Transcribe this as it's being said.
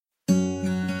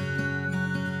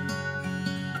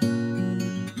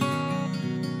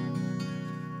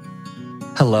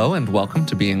Hello and welcome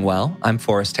to Being Well. I'm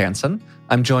Forrest Hansen.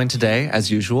 I'm joined today,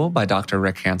 as usual, by Dr.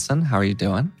 Rick Hansen. How are you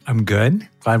doing? I'm good.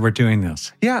 Glad we're doing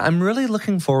this. Yeah, I'm really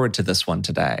looking forward to this one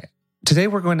today. Today,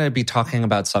 we're going to be talking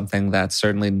about something that's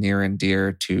certainly near and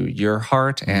dear to your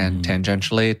heart and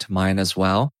tangentially to mine as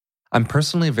well. I'm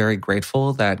personally very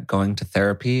grateful that going to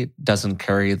therapy doesn't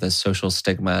carry the social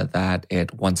stigma that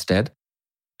it once did.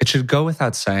 It should go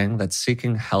without saying that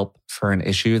seeking help for an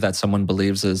issue that someone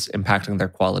believes is impacting their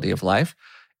quality of life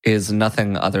is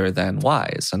nothing other than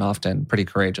wise and often pretty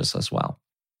courageous as well.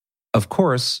 Of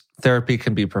course, therapy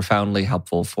can be profoundly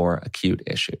helpful for acute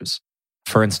issues.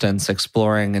 For instance,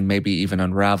 exploring and maybe even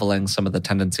unraveling some of the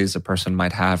tendencies a person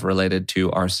might have related to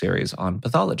our series on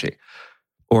pathology,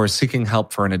 or seeking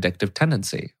help for an addictive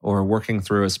tendency, or working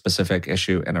through a specific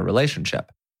issue in a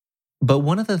relationship. But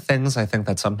one of the things I think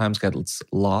that sometimes gets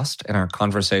lost in our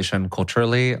conversation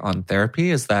culturally on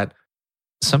therapy is that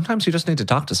sometimes you just need to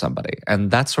talk to somebody.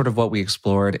 And that's sort of what we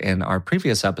explored in our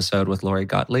previous episode with Lori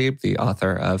Gottlieb, the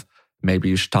author of Maybe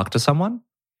You Should Talk to Someone.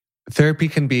 Therapy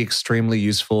can be extremely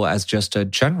useful as just a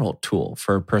general tool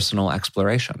for personal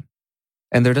exploration.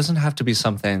 And there doesn't have to be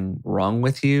something wrong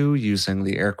with you, using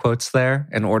the air quotes there,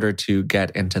 in order to get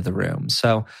into the room.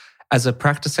 So as a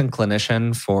practicing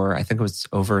clinician for, I think it was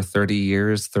over 30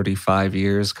 years, 35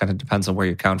 years, kind of depends on where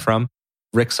you count from,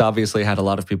 Rick's obviously had a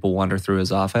lot of people wander through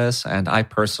his office. And I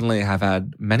personally have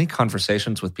had many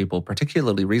conversations with people,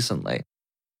 particularly recently,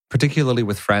 particularly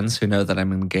with friends who know that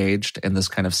I'm engaged in this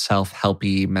kind of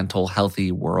self-helpy, mental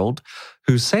healthy world,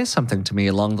 who say something to me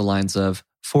along the lines of,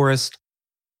 Forrest,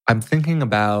 I'm thinking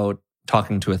about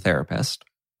talking to a therapist,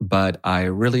 but I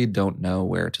really don't know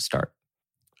where to start.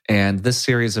 And this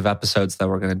series of episodes that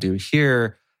we're going to do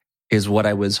here is what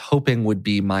I was hoping would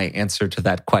be my answer to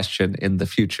that question in the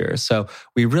future. So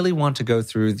we really want to go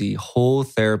through the whole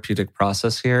therapeutic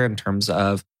process here in terms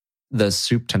of the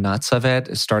soup to nuts of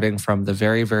it, starting from the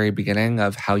very, very beginning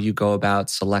of how you go about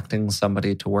selecting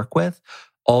somebody to work with,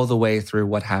 all the way through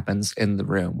what happens in the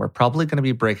room. We're probably going to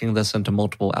be breaking this into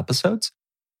multiple episodes.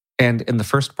 And in the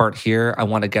first part here, I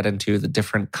want to get into the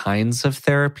different kinds of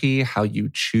therapy, how you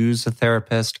choose a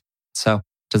therapist. So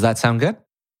does that sound good?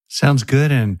 Sounds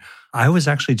good. And I was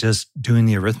actually just doing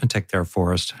the arithmetic there,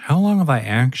 Forrest. How long have I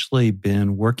actually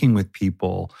been working with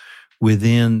people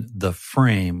within the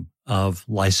frame of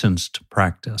licensed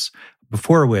practice?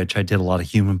 Before which I did a lot of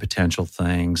human potential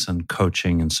things and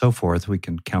coaching and so forth. We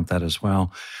can count that as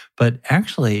well. But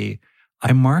actually,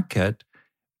 I mark it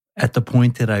at the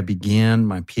point that I began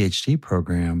my PhD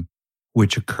program,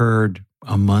 which occurred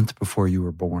a month before you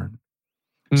were born.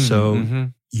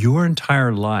 Your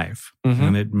entire life,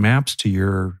 when it maps to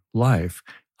your life,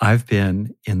 I've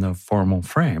been in the formal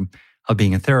frame of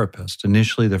being a therapist.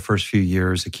 Initially, the first few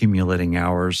years, accumulating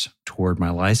hours toward my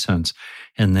license,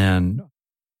 and then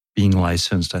being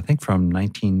licensed, I think from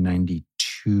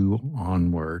 1992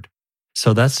 onward.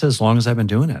 So that's as long as I've been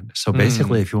doing it. So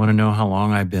basically, if you want to know how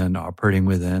long I've been operating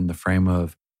within the frame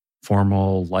of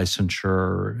formal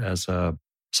licensure as a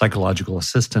psychological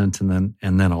assistant and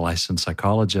then a licensed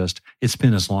psychologist, it's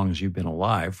been as long as you've been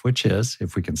alive, which is,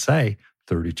 if we can say,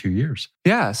 32 years.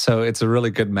 Yeah, so it's a really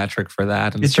good metric for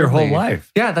that. And it's your whole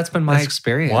life. Yeah, that's been my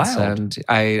experience. Wild. And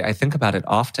I think about it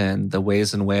often, the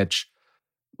ways in which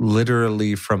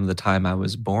literally from the time I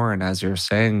was born, as you're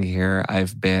saying here,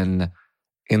 I've been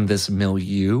in this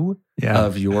milieu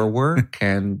of your work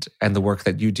and the work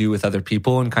that you do with other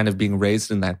people, and kind of being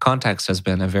raised in that context has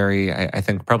been a very, I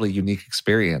think, probably unique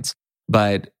experience.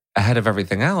 But ahead of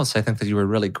everything else, I think that you were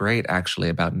really great actually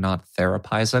about not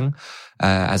therapizing,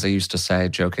 as I used to say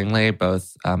jokingly,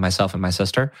 both myself and my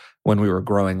sister when we were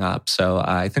growing up. So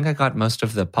I think I got most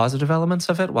of the positive elements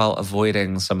of it while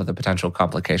avoiding some of the potential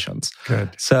complications. Good.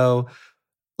 So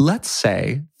let's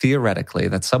say, theoretically,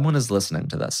 that someone is listening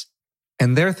to this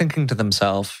and they're thinking to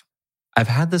themselves, I've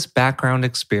had this background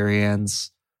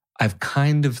experience. I've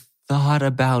kind of thought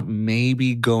about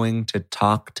maybe going to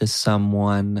talk to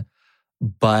someone,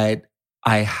 but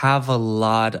I have a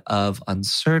lot of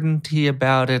uncertainty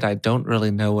about it. I don't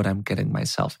really know what I'm getting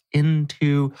myself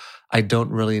into. I don't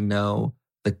really know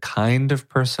the kind of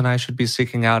person I should be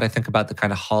seeking out. I think about the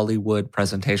kind of Hollywood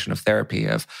presentation of therapy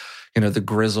of, the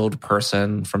grizzled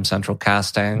person from central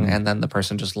casting and then the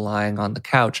person just lying on the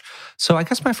couch. So I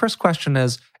guess my first question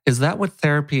is that what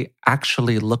therapy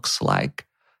actually looks like?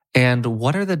 And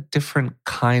what are the different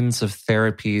kinds of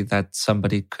therapy that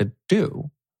somebody could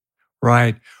do?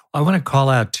 Right. I want to call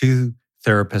out two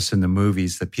therapists in the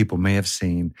movies that people may have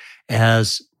seen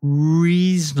as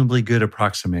reasonably good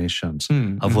approximations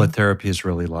of what therapy is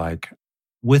really like,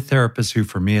 with therapists who,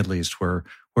 for me at least, were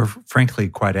frankly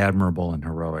quite admirable and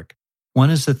heroic. One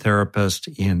is the therapist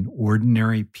in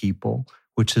Ordinary People,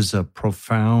 which is a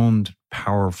profound,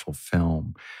 powerful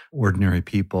film, Ordinary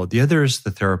People. The other is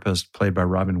the therapist played by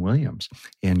Robin Williams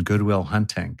in Good Will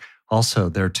Hunting, also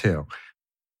there too.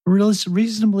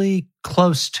 Reasonably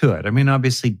close to it. I mean,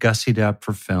 obviously gussied up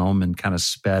for film and kind of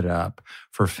sped up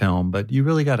for film, but you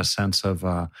really got a sense of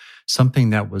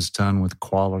something that was done with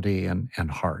quality and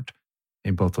heart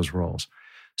in both those roles.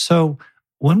 So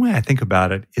one way I think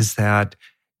about it is that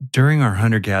during our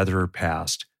hunter-gatherer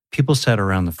past, people sat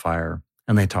around the fire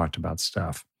and they talked about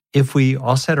stuff. If we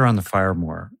all sat around the fire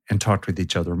more and talked with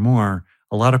each other more,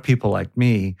 a lot of people like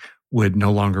me would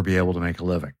no longer be able to make a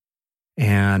living.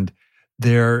 And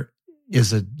there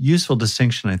is a useful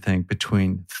distinction, I think,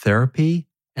 between therapy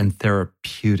and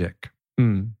therapeutic.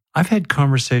 I've had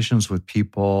conversations with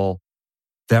people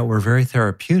that were very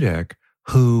therapeutic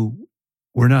who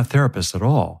were not therapists at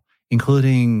all,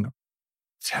 including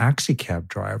taxi cab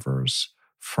drivers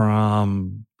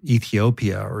from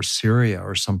Ethiopia or Syria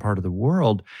or some part of the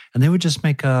world. And they would just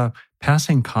make a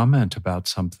passing comment about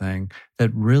something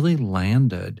that really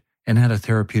landed and had a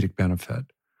therapeutic benefit.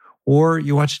 Or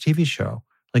you watch a TV show.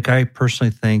 Like, I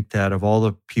personally think that of all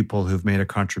the people who've made a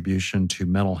contribution to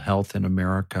mental health in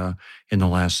America in the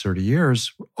last 30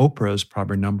 years, Oprah is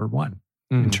probably number one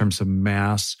in terms of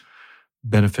mass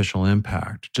beneficial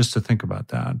impact, just to think about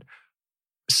that.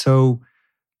 So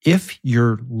if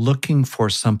you're looking for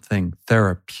something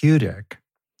therapeutic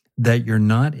that you're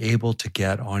not able to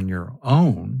get on your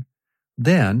own,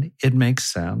 then it makes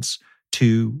sense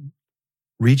to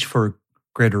reach for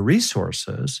greater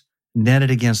resources, net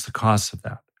it against the costs of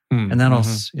that. And that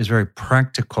also is very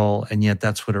practical, and yet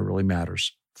that's what it really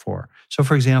matters for. So,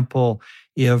 for example,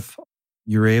 if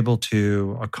you're able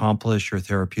to accomplish your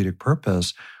therapeutic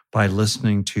purpose by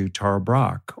listening to Tara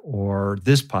Brach or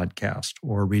this podcast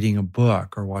or reading a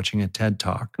book or watching a TED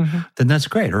Talk, then that's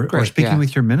great. Or speaking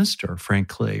with your minister,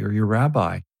 frankly, or your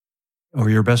rabbi or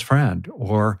your best friend.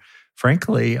 Or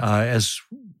frankly, as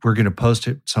we're going to post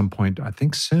at some point, I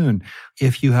think soon,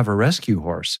 if you have a rescue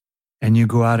horse and you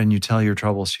go out and you tell your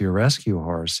troubles to your rescue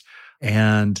horse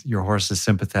and your horse is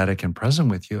sympathetic and present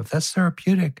with you, if that's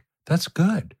therapeutic, that's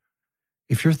good.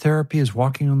 If your therapy is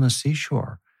walking on the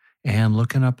seashore and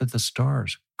looking up at the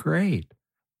stars, great.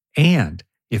 And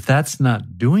if that's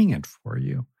not doing it for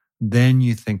you, then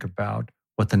you think about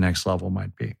what the next level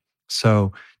might be.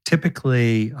 So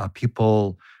typically,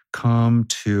 people come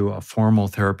to a formal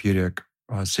therapeutic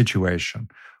situation,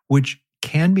 which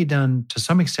can be done to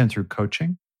some extent through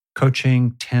coaching.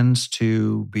 Coaching tends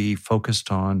to be focused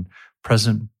on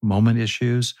present moment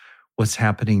issues. What's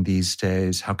happening these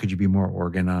days? How could you be more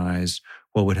organized?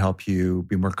 What would help you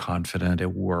be more confident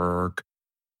at work?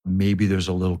 Maybe there's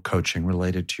a little coaching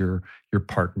related to your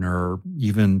partner,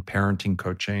 even parenting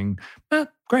coaching.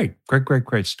 Great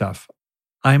stuff.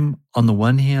 I'm, on the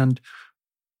one hand,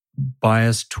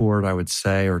 biased toward, I would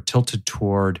say, or tilted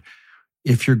toward,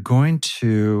 if you're going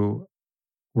to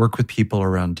work with people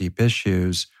around deep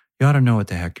issues, you ought to know what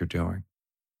the heck you're doing,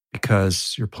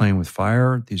 because you're playing with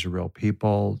fire. These are real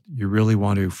people. You really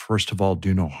want to, first of all,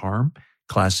 do no harm.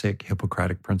 Classic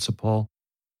Hippocratic principle,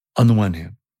 on the one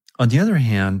hand. On the other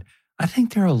hand, I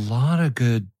think there are a lot of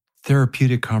good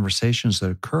therapeutic conversations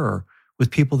that occur with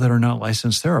people that are not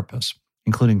licensed therapists,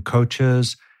 including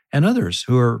coaches and others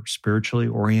who are spiritually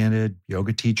oriented,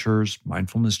 yoga teachers,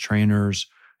 mindfulness trainers,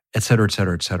 et cetera, et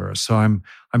cetera, et cetera. So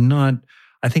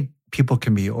I think people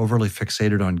can be overly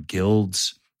fixated on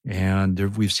guilds, and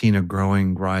we've seen a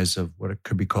growing rise of what it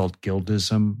could be called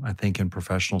guildism, I think, in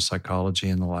professional psychology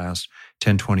in the last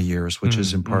 10, 20 years, which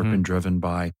has in part been driven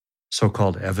by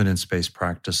so-called evidence-based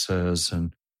practices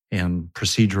and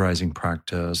procedurizing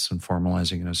practice and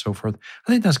formalizing it and so forth.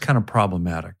 I think that's kind of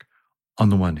problematic on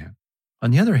the one hand.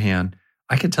 On the other hand,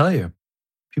 I can tell you,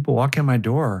 people walk in my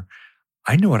door,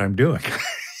 I know what I'm doing.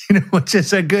 Which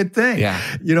is a good thing. Yeah.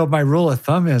 My rule of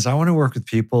thumb is I want to work with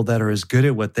people that are as good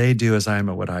at what they do as I am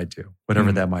at what I do,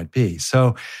 whatever that might be.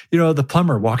 So, the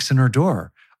plumber walks in our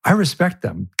door. I respect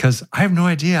them because I have no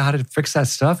idea how to fix that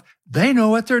stuff. They know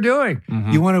what they're doing.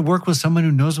 You want to work with someone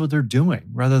who knows what they're doing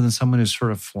rather than someone who's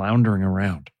sort of floundering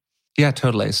around. Yeah,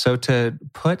 totally. So to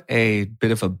put a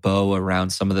bit of a bow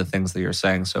around some of the things that you're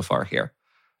saying so far here,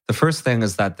 the first thing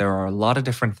is that there are a lot of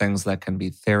different things that can be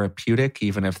therapeutic,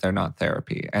 even if they're not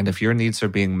therapy. And if your needs are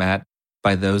being met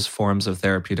by those forms of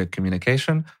therapeutic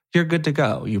communication, you're good to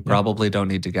go. You probably don't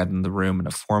need to get in the room in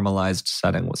a formalized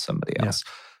setting with somebody else.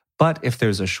 But if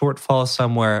there's a shortfall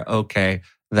somewhere, okay,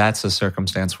 that's a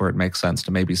circumstance where it makes sense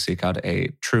to maybe seek out a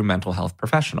true mental health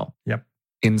professional. Yep.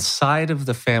 inside of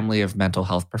the family of mental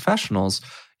health professionals,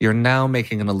 you're now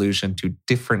making an allusion to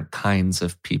different kinds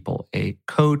of people, a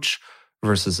coach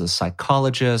versus a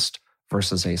psychologist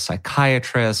versus a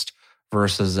psychiatrist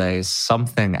versus a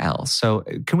something else. So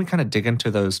can we kind of dig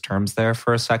into those terms there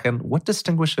for a second? What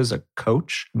distinguishes a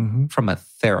coach from a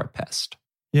therapist?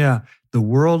 Yeah, the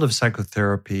world of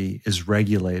psychotherapy is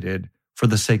regulated for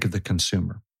the sake of the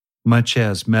consumer, much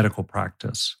as medical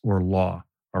practice or law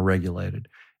are regulated.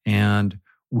 And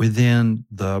within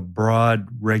the broad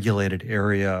regulated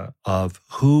area of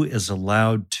who is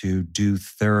allowed to do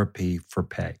therapy for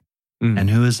pay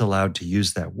and who is allowed to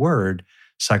use that word,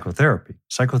 psychotherapy.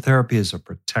 Psychotherapy is a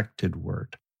protected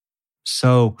word.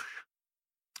 So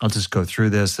I'll just go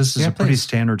through this. This is a pretty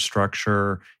standard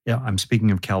structure. Yeah, I'm speaking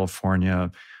of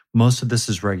California. Most of this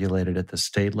is regulated at the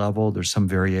state level. There's some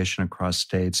variation across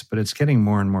states, but it's getting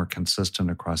more and more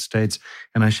consistent across states.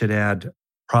 And I should add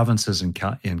provinces in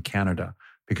Canada,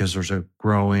 because there's a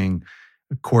growing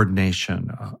coordination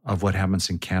of what happens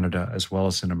in Canada as well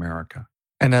as in America.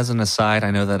 And as an aside, I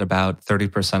know that about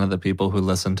 30% of the people who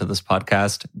listen to this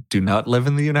podcast do not live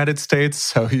in the United States.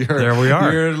 So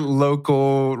your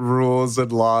local rules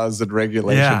and laws and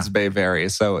regulations may vary.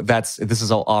 So this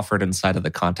is all offered inside of the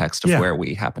context of where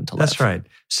we happen to live. That's right.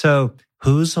 So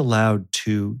who's allowed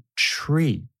to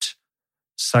treat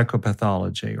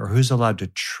psychopathology or who's allowed to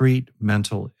treat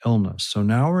mental illness? So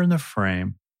now we're in the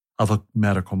frame of a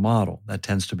medical model. That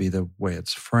tends to be the way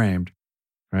it's framed,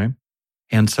 right?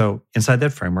 And so inside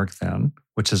that framework then,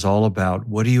 which is all about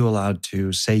what are you allowed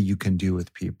to say you can do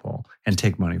with people and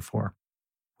take money for?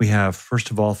 We have,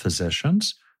 first of all,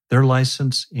 physicians. Their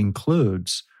license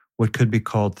includes what could be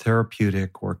called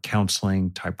therapeutic or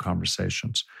counseling type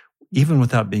conversations, even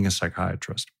without being a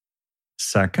psychiatrist.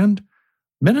 Second,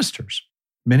 ministers.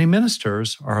 Many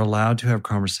ministers are allowed to have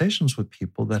conversations with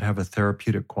people that have a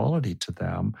therapeutic quality to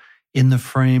them in the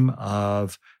frame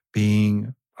of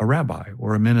being a rabbi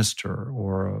or a minister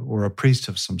or a priest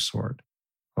of some sort.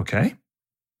 Okay,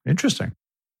 interesting.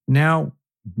 Now,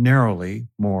 narrowly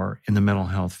more in the mental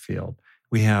health field,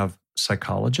 we have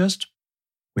psychologist,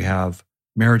 we have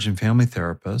marriage and family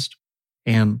therapist,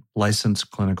 and licensed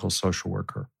clinical social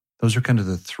worker. Those are kind of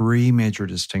the three major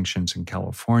distinctions in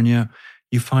California.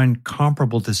 You find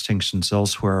comparable distinctions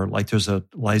elsewhere, like there's a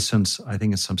license, I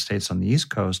think in some states on the East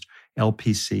Coast,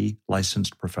 LPC,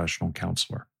 licensed professional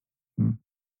counselor.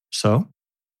 So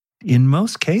in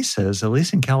most cases, at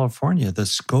least in California, the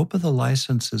scope of the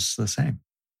license is the same.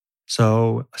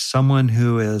 So someone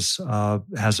who has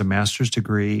a master's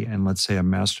degree and let's say a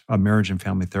marriage and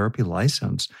family therapy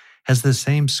license has the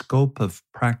same scope of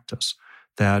practice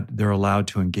that they're allowed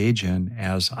to engage in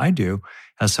as I do,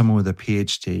 as someone with a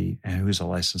PhD and who's a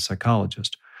licensed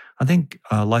psychologist. I think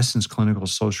a licensed clinical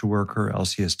social worker,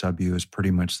 LCSW, is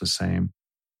pretty much the same.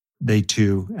 They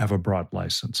too have a broad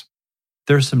license.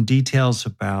 There's some details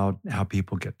about how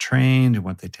people get trained and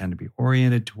what they tend to be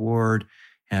oriented toward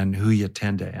and who you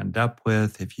tend to end up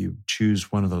with if you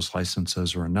choose one of those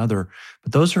licenses or another.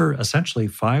 But those are essentially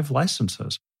 5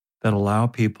 licenses that allow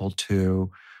people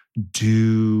to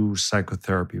do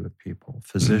psychotherapy with people: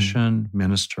 physician,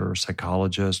 minister,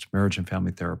 psychologist, marriage and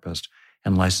family therapist,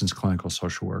 and licensed clinical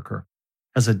social worker.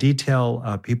 As a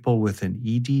detail, people with an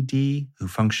EDD who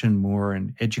function more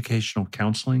in educational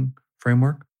counseling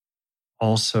framework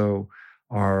also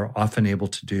are often able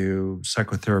to do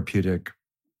psychotherapeutic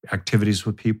activities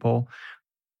with people.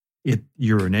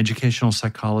 You're an educational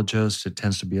psychologist. It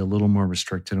tends to be a little more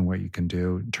restricted in what you can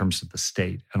do in terms of the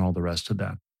state and all the rest of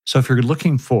that. So if you're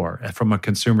looking for, from a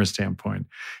consumer standpoint,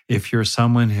 if you're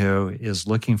someone who is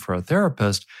looking for a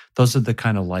therapist, those are the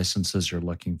kind of licenses you're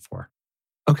looking for.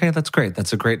 Okay, that's great.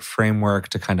 That's a great framework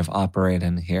to kind of operate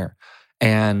in here.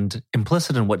 And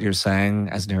implicit in what you're saying,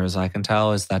 as near as I can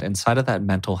tell, is that inside of that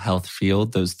mental health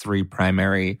field, those 3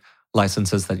 primary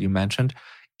licenses that you mentioned,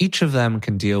 each of them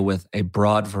can deal with a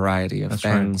broad variety of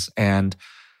things. Right. And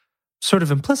sort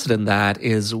of implicit in that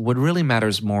is what really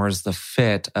matters more is the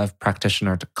fit of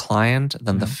practitioner to client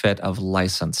than the fit of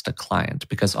license to client,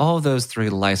 because all of those 3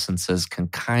 licenses can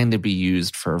kind of be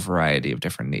used for a variety of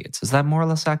different needs. Is that more or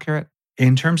less accurate?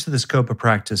 In terms of the scope of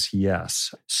practice,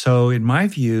 yes. So in my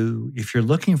view, if you're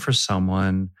looking for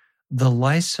someone, the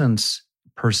license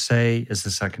per se is the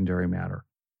secondary matter.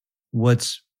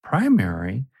 What's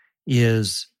primary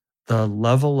is the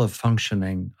level of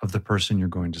functioning of the person you're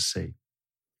going to see.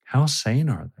 How sane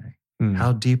are they?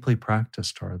 How deeply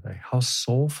practiced are they? How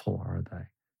soulful are they?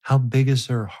 How big is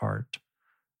their heart?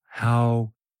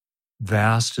 How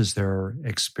vast is their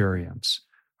experience?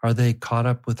 Are they caught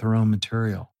up with their own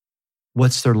material?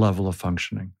 What's their level of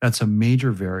functioning? That's a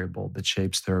major variable that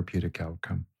shapes therapeutic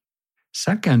outcome.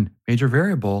 Second major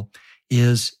variable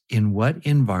is in what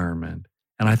environment,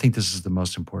 and I think this is the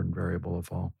most important variable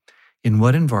of all, in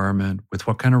what environment, with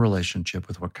what kind of relationship,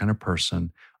 with what kind of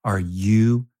person are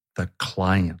you, the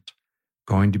client,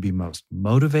 going to be most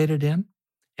motivated in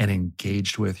and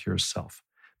engaged with yourself?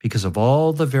 Because of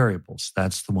all the variables,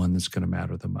 that's the one that's going to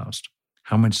matter the most.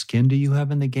 How much skin do you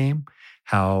have in the game?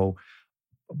 How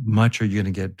much are you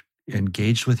going to get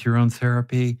engaged with your own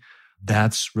therapy?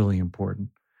 That's really important.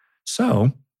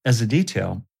 So, as a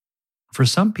detail, for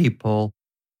some people,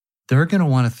 they're going to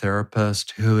want a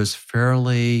therapist who is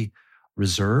fairly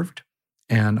reserved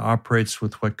and operates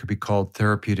with what could be called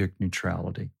therapeutic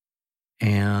neutrality.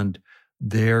 And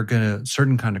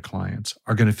certain kind of clients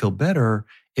are going to feel better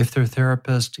if their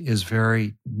therapist is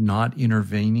very not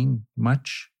intervening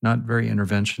much, not very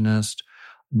interventionist,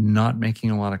 not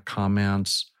making a lot of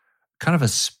comments, kind of a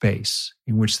space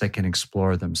in which they can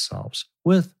explore themselves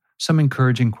with some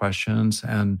encouraging questions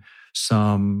and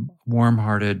some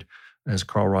warm-hearted, as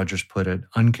Carl Rogers put it,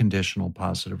 unconditional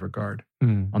positive regard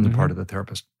on the part of the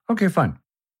therapist. Okay, fine.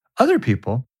 Other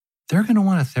people, they're going to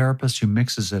want a therapist who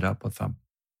mixes it up with them,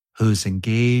 who's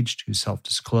engaged, who's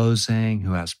self-disclosing,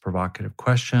 who asks provocative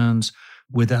questions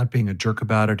without being a jerk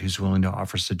about it, who's willing to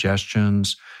offer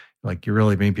suggestions, like you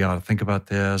really maybe ought to think about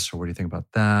this, or what do you think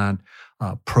about that?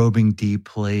 Probing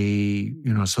deeply,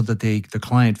 so that the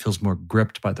client feels more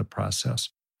gripped by the process.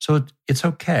 So it's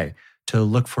okay to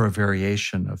look for a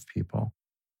variation of people.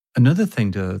 Another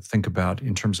thing to think about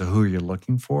in terms of who you're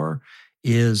looking for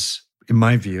is, in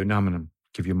my view, now I'm going to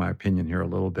give you my opinion here a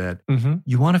little bit,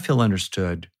 you want to feel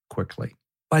understood quickly.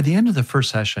 By the end of the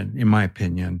first session, in my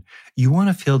opinion, you want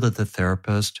to feel that the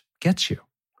therapist gets you,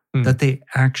 that they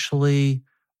actually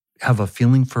have a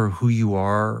feeling for who you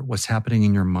are, what's happening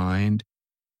in your mind.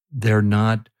 They're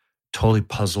not totally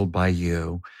puzzled by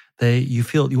you. You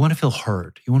want to feel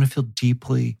heard. You want to feel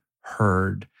deeply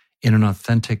heard in an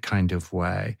authentic kind of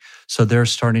way. So they're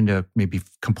starting to maybe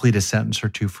complete a sentence or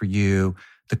two for you.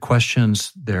 The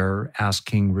questions they're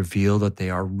asking reveal that they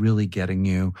are really getting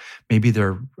you. Maybe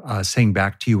they're saying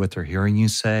back to you what they're hearing you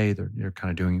say. They're kind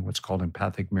of doing what's called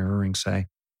empathic mirroring, say.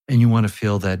 And you want to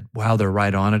feel that, wow, they're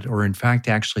right on it. Or in fact,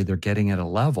 actually, they're getting at a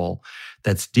level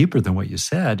that's deeper than what you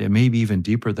said, and maybe even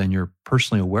deeper than you're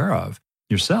personally aware of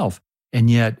yourself. And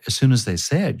yet, as soon as they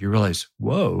say it, you realize,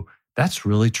 whoa, that's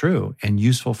really true and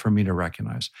useful for me to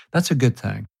recognize. That's a good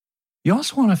thing. You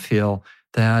also want to feel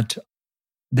that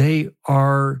they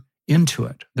are into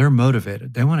it. They're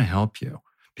motivated. They want to help you.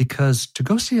 Because to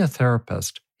go see a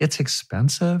therapist, it's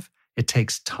expensive, it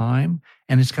takes time,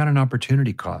 and it's got an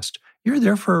opportunity cost. You're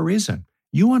there for a reason.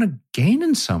 You want to gain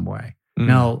in some way.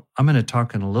 Now, I'm going to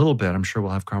talk in a little bit. I'm sure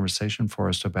we'll have conversation for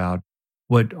us about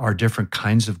what are different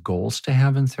kinds of goals to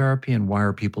have in therapy and why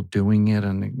are people doing it.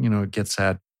 And, it gets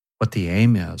at what the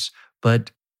aim is.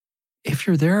 But if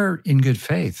you're there in good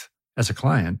faith as a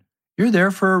client, you're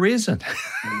there for a reason.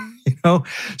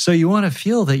 So you want to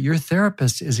feel that your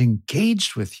therapist is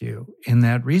engaged with you in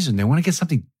that reason. They want to get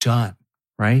something done,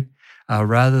 right?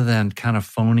 Rather than kind of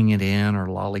phoning it in or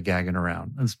lollygagging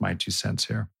around. That's my 2 cents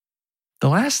here. The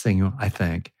last thing I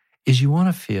think is you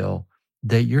want to feel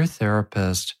that your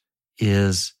therapist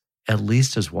is at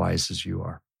least as wise as you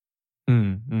are.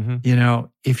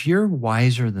 If you're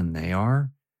wiser than they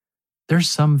are, there's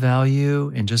some value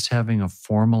in just having a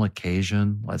formal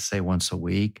occasion, let's say once a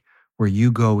week, where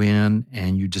you go in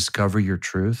and you discover your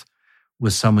truth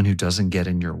with someone who doesn't get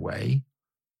in your way.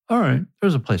 All right,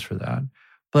 there's a place for that.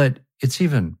 But it's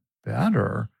even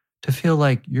better to feel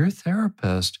like your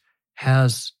therapist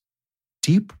has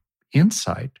deep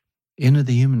insight into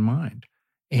the human mind.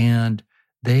 And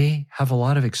they have a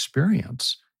lot of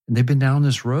experience. And they've been down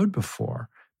this road before.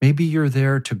 Maybe you're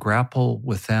there to grapple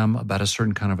with them about a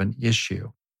certain kind of an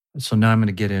issue. So now I'm going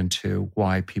to get into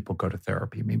why people go to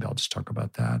therapy. Maybe I'll just talk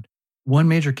about that. One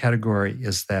major category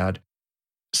is that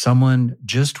someone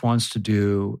just wants to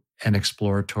do an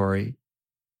exploratory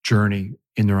journey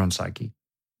in their own psyche.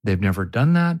 They've never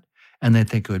done that, and they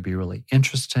think it would be really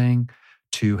interesting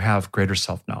to have greater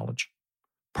self-knowledge.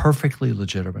 Perfectly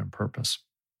legitimate purpose.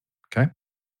 Okay?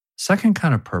 Second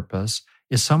kind of purpose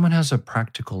is someone has a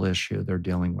practical issue they're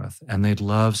dealing with, and they'd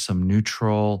love some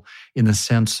neutral, in the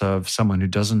sense of someone who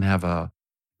doesn't have a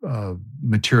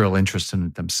material interest in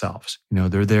it themselves.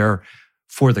 They're there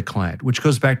for the client, which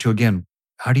goes back to, again,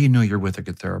 how do you know you're with a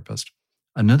good therapist?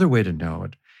 Another way to know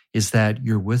it is that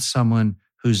you're with someone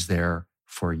who's there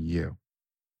for you.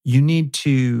 You need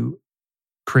to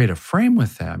create a frame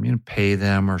with them, pay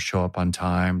them or show up on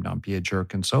time, not be a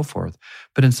jerk and so forth.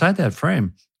 But inside that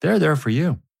frame, they're there for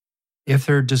you. If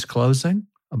they're disclosing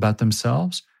about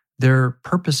themselves, their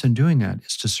purpose in doing that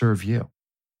is to serve you.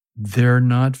 They're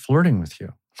not flirting with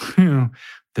you.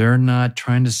 They're not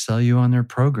trying to sell you on their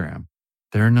program.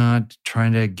 They're not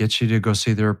trying to get you to go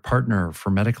see their partner for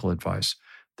medical advice.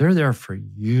 They're there for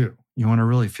you. You want to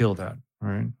really feel that,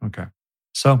 right? Okay.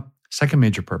 So, second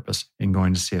major purpose in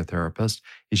going to see a therapist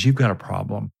is you've got a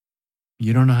problem.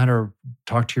 You don't know how to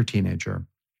talk to your teenager.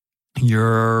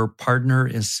 Your partner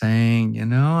is saying,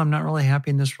 I'm not really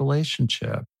happy in this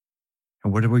relationship.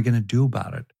 And what are we going to do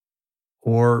about it?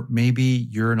 Or maybe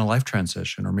you're in a life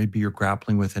transition, or maybe you're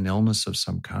grappling with an illness of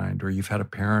some kind, or you've had a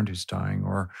parent who's dying,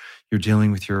 or you're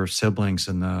dealing with your siblings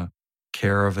in the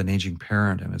care of an aging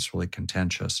parent, and it's really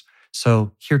contentious.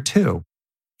 So here too,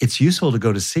 it's useful to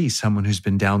go to see someone who's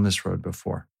been down this road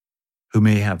before, who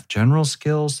may have general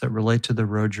skills that relate to the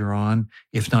road you're on,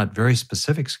 if not very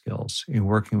specific skills in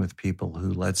working with people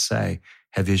who, let's say,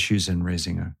 have issues in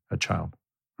raising a child.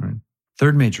 Right?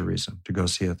 Third major reason to go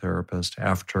see a therapist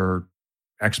after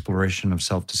exploration of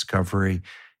self-discovery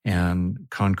and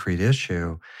concrete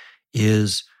issue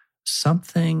is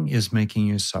something is making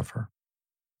you suffer.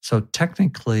 So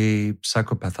technically,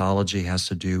 psychopathology has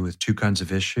to do with two kinds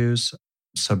of issues: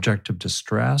 subjective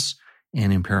distress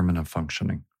and impairment of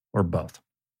functioning, or both,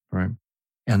 right?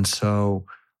 And so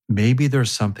maybe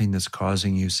there's something that's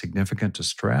causing you significant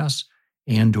distress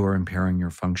and or impairing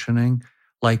your functioning,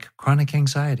 like chronic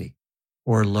anxiety,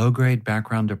 or low-grade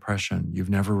background depression you've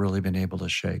never really been able to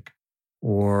shake,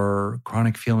 or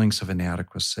chronic feelings of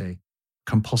inadequacy,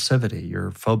 compulsivity,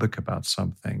 you're phobic about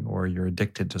something, or you're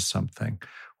addicted to something,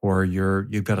 or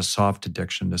you've got a soft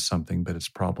addiction to something, but it's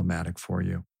problematic for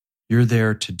you. You're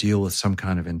there to deal with some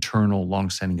kind of internal,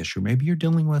 long-standing issue. Maybe you're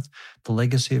dealing with the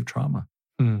legacy of trauma.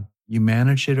 You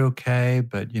manage it okay,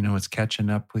 but it's catching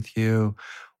up with you.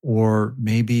 Or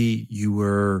maybe you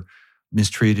were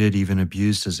mistreated, even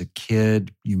abused as a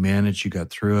kid. You managed, you got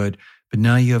through it, but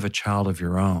now you have a child of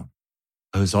your own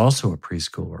who's also a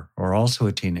preschooler or also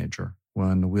a teenager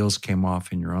when the wheels came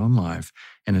off in your own life,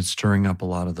 and it's stirring up a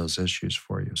lot of those issues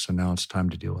for you. So now it's time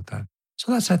to deal with that.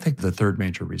 So that's, I think, the third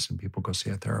major reason people go see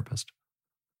a therapist.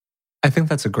 I think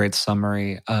that's a great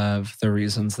summary of the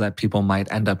reasons that people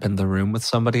might end up in the room with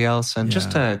somebody else. And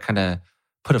just to kind of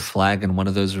put a flag in one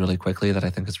of those really quickly that I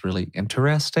think is really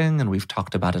interesting, and we've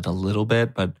talked about it a little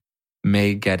bit, but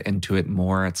may get into it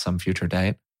more at some future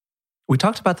date. We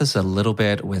talked about this a little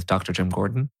bit with Dr. Jim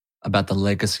Gordon about the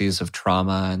legacies of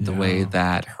trauma and the way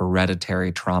that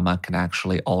hereditary trauma can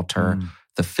actually alter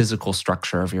the physical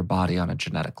structure of your body on a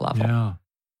genetic level.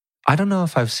 I don't know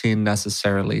if I've seen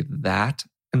necessarily that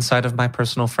inside of my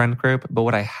personal friend group, but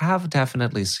what I have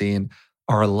definitely seen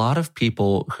are a lot of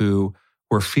people who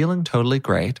were feeling totally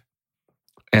great,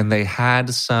 and they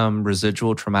had some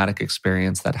residual traumatic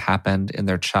experience that happened in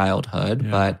their childhood,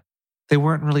 but they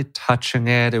weren't really touching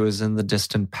it. It was in the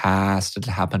distant past. It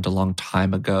happened a long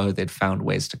time ago. They'd found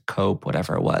ways to cope,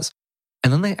 whatever it was.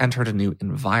 And then they entered a new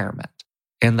environment.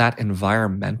 And that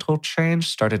environmental change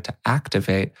started to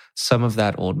activate some of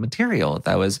that old material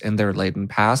that was in their latent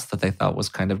past that they thought was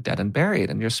kind of dead and buried.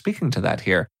 And you're speaking to that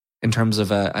here in terms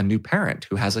of a new parent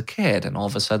who has a kid, and all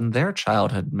of a sudden their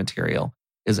childhood material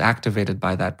is activated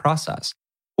by that process.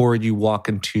 Or you walk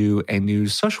into a new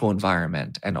social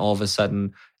environment, and all of a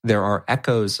sudden there are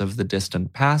echoes of the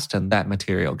distant past, and that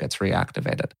material gets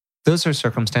reactivated. Those are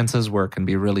circumstances where it can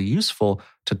be really useful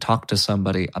to talk to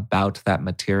somebody about that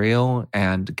material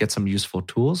and get some useful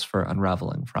tools for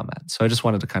unraveling from it. So I just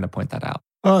wanted to kind of point that out.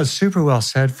 Oh, it's super well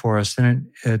said for us. And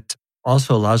it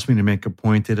also allows me to make a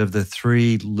point that of the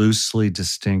three loosely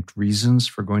distinct reasons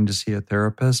for going to see a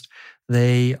therapist,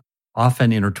 they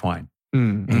often intertwine.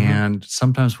 And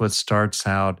sometimes what starts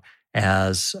out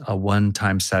as a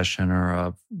one-time session or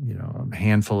a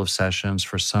handful of sessions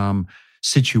for some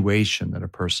situation that a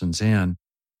person's in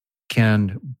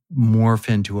can morph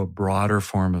into a broader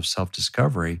form of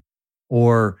self-discovery.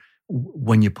 Or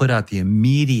when you put out the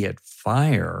immediate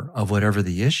fire of whatever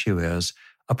the issue is,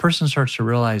 a person starts to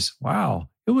realize, wow,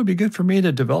 it would be good for me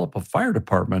to develop a fire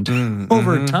department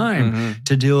over time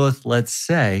to deal with, let's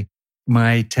say,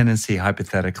 my tendency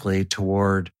hypothetically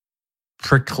toward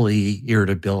prickly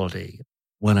irritability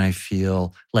when I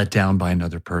feel let down by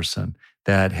another person.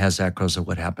 That has echoes of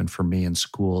what happened for me in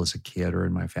school as a kid or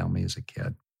in my family as a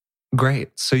kid.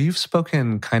 Great. So you've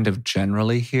spoken kind of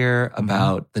generally here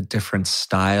about the different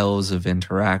styles of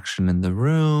interaction in the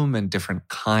room and different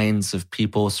kinds of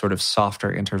people, sort of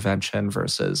softer intervention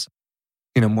versus,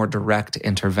 more direct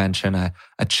intervention, a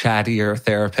chattier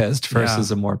therapist versus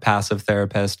a more passive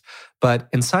therapist. But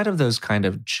inside of those kind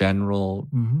of general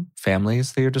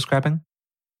families that you're describing,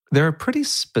 there are pretty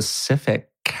specific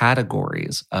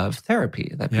categories of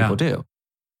therapy that people do.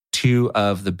 Two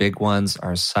of the big ones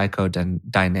are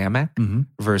psychodynamic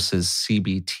versus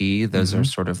CBT. Those are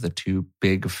sort of the two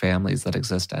big families that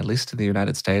exist, at least in the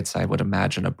United States. I would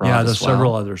imagine abroad as well. Yeah, there's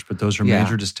several others, but those are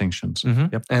major distinctions.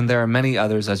 Yep. And there are many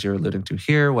others, as you're alluding to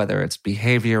here, whether it's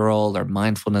behavioral or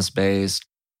mindfulness-based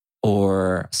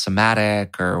or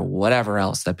somatic or whatever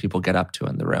else that people get up to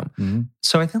in the room.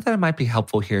 So I think that it might be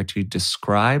helpful here to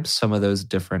describe some of those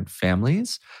different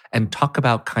families and talk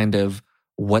about kind of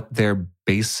what their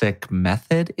basic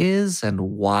method is and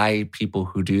why people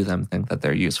who do them think that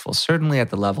they're useful, certainly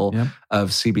at the level of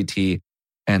CBT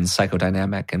and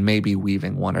psychodynamic, and maybe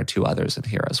weaving one or two others in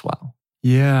here as well.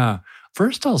 Yeah.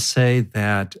 First, I'll say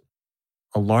that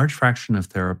a large fraction of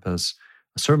therapists,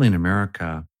 certainly in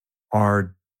America,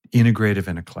 are integrative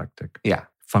and eclectic. Yeah.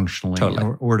 Functionally.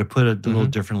 Totally. Or to put it a little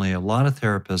differently, a lot of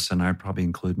therapists, and I'd probably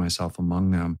include myself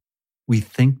among them, we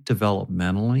think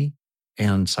developmentally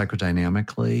and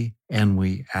psychodynamically, and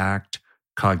we act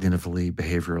cognitively,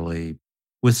 behaviorally,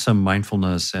 with some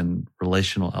mindfulness and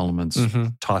relational elements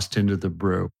tossed into the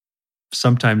brew.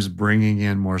 Sometimes bringing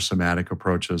in more somatic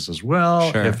approaches as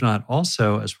well, if not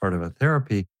also as part of a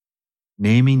therapy,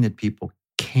 naming that people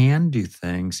can do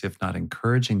things, if not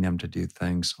encouraging them to do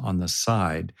things on the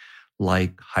side,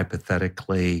 like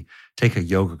hypothetically take a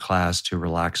yoga class to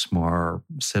relax more, or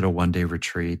sit a one-day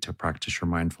retreat to practice your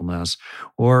mindfulness,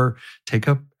 or take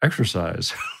up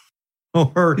exercise,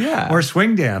 or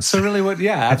swing dance. So really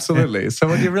absolutely. So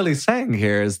what you're really saying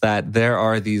here is that there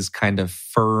are these kind of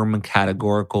firm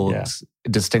categorical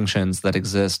distinctions that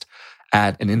exist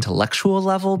at an intellectual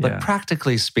level, but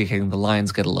practically speaking, the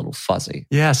lines get a little fuzzy.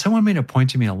 Yeah, someone made a point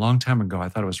to me a long time ago. I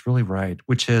thought it was really right,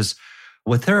 which is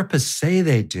what therapists say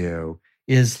they do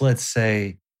is, let's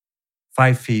say,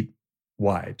 5 feet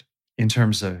wide in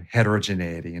terms of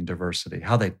heterogeneity and diversity,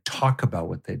 how they talk about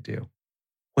what they do.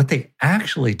 What they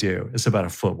actually do is about a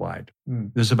foot wide.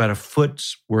 There's about a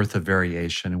foot's worth of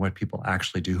variation in what people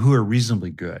actually do who are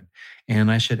reasonably good. And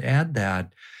I should add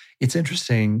that it's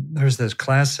interesting. There's this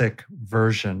classic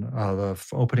version of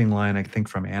the opening line, I think,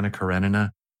 from Anna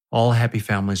Karenina. All happy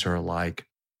families are alike.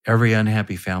 Every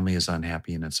unhappy family is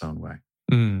unhappy in its own way.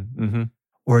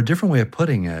 Or a different way of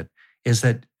putting it is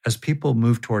that as people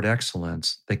move toward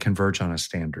excellence, they converge on a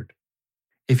standard.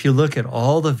 If you look at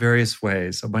all the various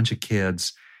ways a bunch of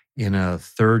kids in a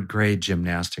third grade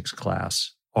gymnastics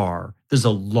class there's a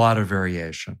lot of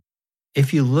variation.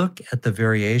 If you look at the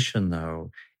variation,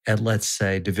 though, at, let's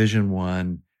say, Division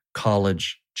I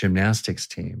college gymnastics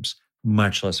teams,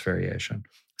 much less variation.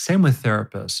 Same with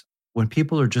therapists. When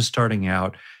people are just starting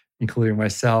out, including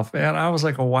myself, man, I was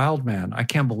like a wild man. I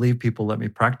can't believe people let me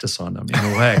practice on them in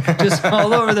a way, just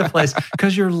all over the place,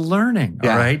 because you're learning, all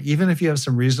right? Even if you have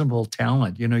some reasonable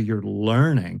talent, you're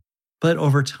learning. But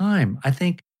over time, I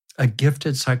think a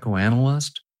gifted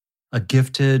psychoanalyst, a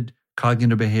gifted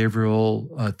cognitive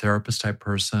behavioral therapist type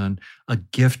person, a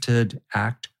gifted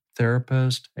ACT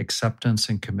therapist, acceptance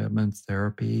and commitment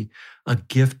therapy, a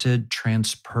gifted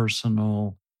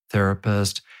transpersonal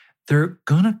therapist, they're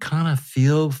going to kind of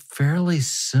feel fairly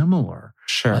similar.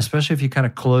 Sure. Especially if you kind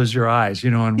of close your eyes,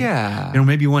 and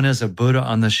maybe one has a Buddha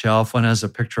on the shelf, one has a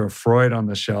picture of Freud on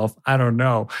the shelf. I don't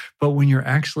know. But when you're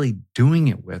actually doing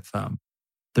it with them,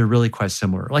 they're really quite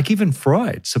similar. Like even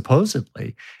Freud,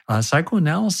 supposedly,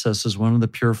 psychoanalysis is one of the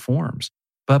pure forms.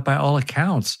 But by all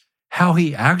accounts, how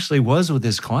he actually was with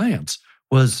his clients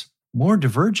was more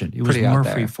divergent. He was more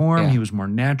free-form. He was more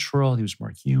natural. He was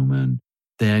more human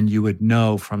than you would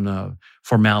know from the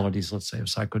formalities, let's say, of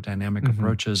psychodynamic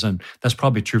approaches. And that's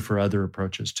probably true for other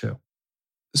approaches too.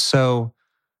 So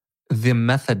the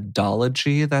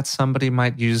methodology that somebody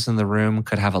might use in the room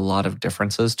could have a lot of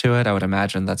differences to it. I would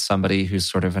imagine that somebody who's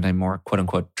sort of in a more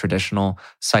quote-unquote traditional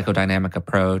psychodynamic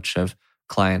approach of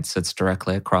client sits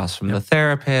directly across from the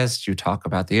therapist, you talk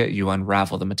about you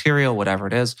unravel the material, whatever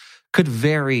it is, could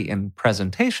vary in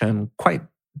presentation quite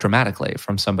dramatically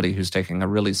from somebody who's taking a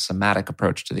really somatic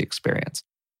approach to the experience.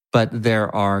 But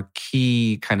there are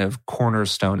key kind of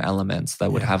cornerstone elements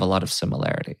that would have a lot of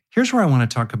similarity. Here's where I want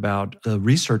to talk about the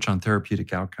research on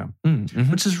therapeutic outcome,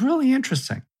 which is really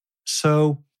interesting.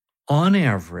 So on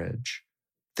average,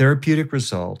 therapeutic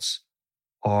results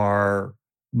are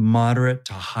moderate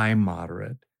to high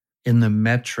moderate in the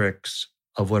metrics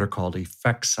of what are called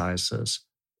effect sizes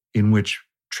in which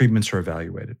treatments are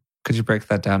evaluated. Could you break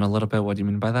that down a little bit? What do you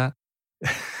mean by that?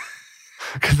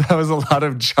 Because that was a lot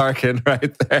of jargon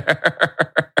right there.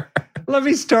 Let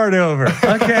me start over.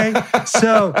 Okay.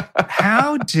 So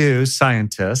how do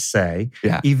scientists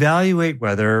evaluate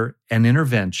whether an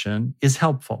intervention is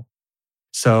helpful?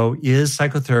 So is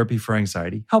psychotherapy for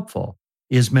anxiety helpful?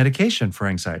 Is medication for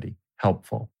anxiety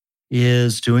helpful?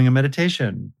 Is doing a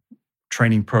meditation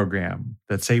training program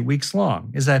that's 8 weeks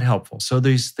long, is that helpful? So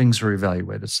these things are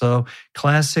evaluated. So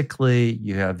classically,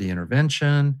 you have the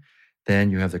intervention, then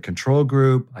you have the control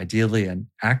group, ideally an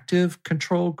active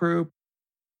control group,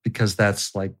 because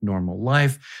that's like normal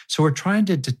life. So we're trying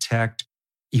to detect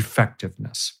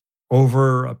effectiveness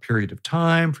over a period of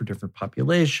time for different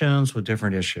populations with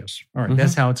different issues. All right,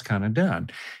 that's how it's kind of done.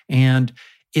 And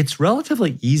it's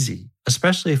relatively easy,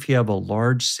 especially if you have a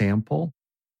large sample,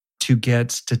 to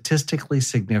get statistically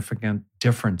significant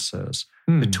differences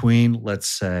between, let's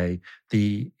say,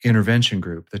 the intervention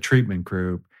group, the treatment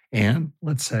group, and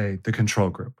let's say the control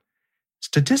group.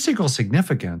 Statistical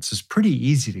significance is pretty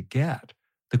easy to get.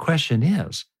 The question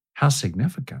is, how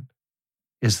significant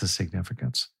is the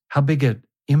significance? How big an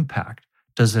impact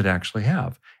does it actually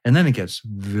have? And then it gets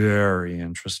very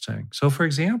interesting. So, for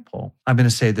example, I'm going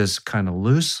to say this kind of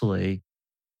loosely.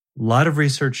 A lot of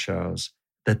research shows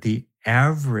that the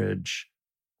average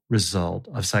result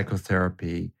of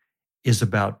psychotherapy is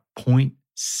about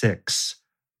 0.6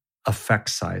 effect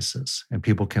sizes. And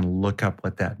people can look up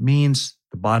what that means.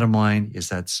 The bottom line is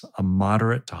that's a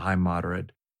moderate to high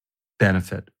moderate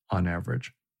benefit on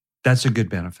average. That's a good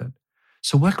benefit.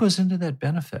 So what goes into that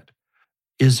benefit?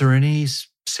 Is there any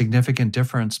significant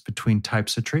difference between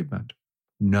types of treatment?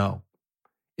 No.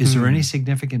 Is there any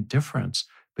significant difference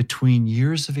between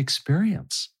years of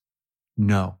experience?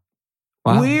 No.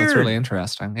 Wow, Weird. That's really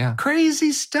interesting. Yeah.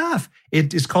 Crazy stuff.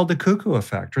 It is called the cuckoo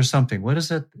effect or something. What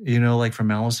is it? Like from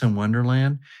Alice in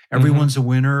Wonderland? Everyone's a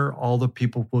winner. All the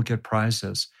people will get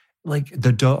prizes. Like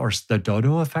the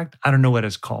dodo effect? I don't know what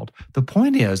it's called. The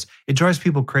point is, it drives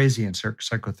people crazy in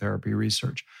psychotherapy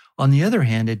research. On the other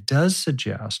hand, it does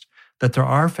suggest that there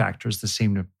are factors that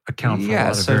seem to account for a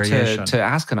lot of variation. To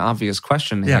ask an obvious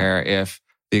question here, if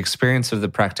the experience of the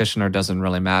practitioner doesn't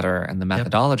really matter and the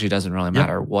methodology doesn't really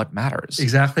matter, what matters?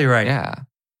 Exactly right. Yeah.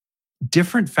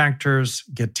 Different factors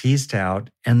get teased out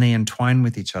and they entwine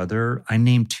with each other. I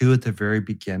named two at the very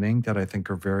beginning that I think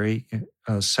are very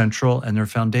central, and they're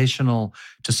foundational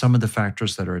to some of the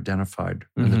factors that are identified.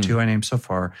 And the two I named so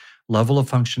far: level of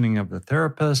functioning of the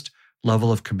therapist,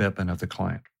 level of commitment of the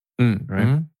client.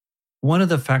 Right? One of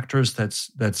the factors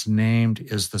that's named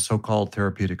is the so-called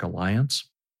therapeutic alliance.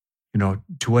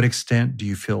 To what extent do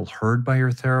you feel heard by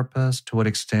your therapist? To what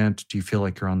extent do you feel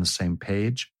like you're on the same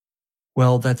page?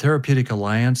 Well, that therapeutic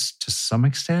alliance, to some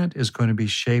extent, is going to be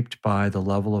shaped by the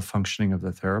level of functioning of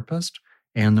the therapist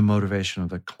and the motivation of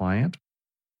the client.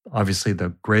 Obviously, the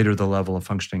greater the level of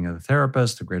functioning of the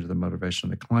therapist, the greater the motivation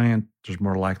of the client, there's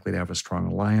more likely to have a strong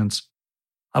alliance.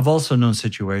 I've also known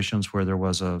situations where there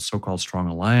was a so-called strong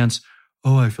alliance.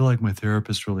 Oh, I feel like my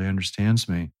therapist really understands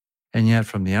me. And yet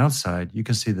from the outside, you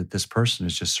can see that this person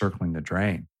is just circling the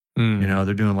drain.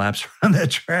 They're doing laps around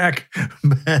that track,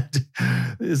 but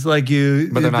it's like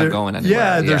But they're not going anywhere.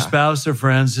 Yeah, their spouse or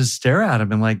friends just stare at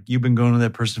them and like, you've been going to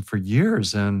that person for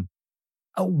years. And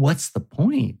what's the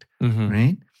point,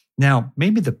 right? Now,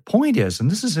 maybe the point is, and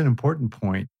this is an important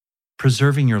point,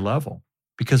 preserving your level.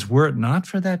 Because were it not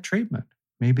for that treatment,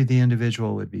 maybe the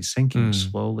individual would be sinking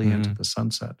slowly into the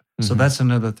sunset. So that's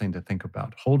another thing to think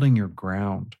about. Holding your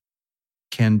ground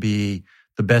can be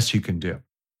the best you can do.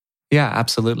 Yeah,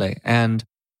 absolutely. And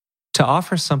to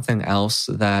offer something else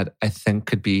that I think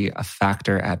could be a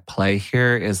factor at play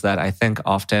here is that I think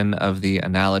often of the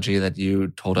analogy that you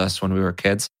told us when we were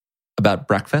kids about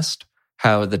breakfast,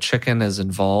 how the chicken is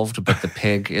involved, but the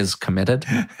pig is committed.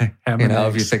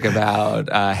 If you think about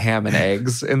ham and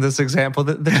eggs in this example,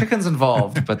 the chicken's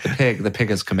involved, but the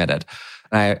pig is committed.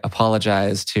 And I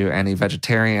apologize to any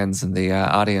vegetarians in the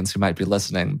audience who might be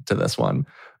listening to this one.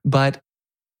 But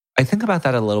I think about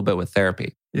that a little bit with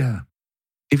therapy. Yeah.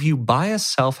 If you buy a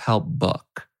self-help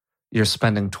book, you're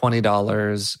spending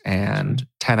 $20 and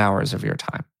 10 hours of your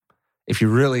time. If you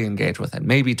really engage with it,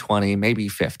 maybe 20, maybe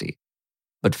 50.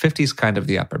 But 50 is kind of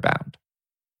the upper bound.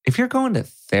 If you're going to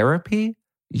therapy,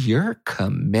 you're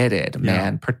committed,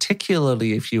 man,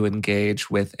 particularly if you engage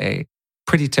with a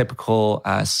pretty typical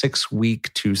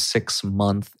 6-week to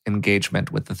 6-month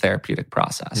engagement with the therapeutic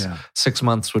process. 6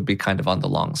 months would be kind of on the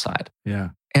long side. Yeah.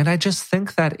 And I just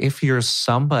think that if you're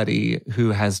somebody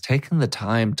who has taken the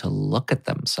time to look at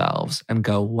themselves and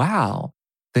go, wow,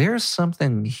 there's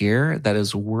something here that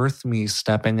is worth me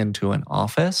stepping into an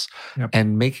office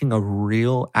and making a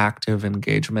real active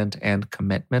engagement and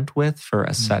commitment with for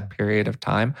a set period of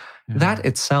time, that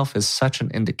itself is such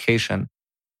an indication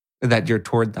that you're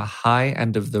toward the high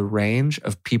end of the range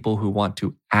of people who want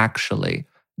to actually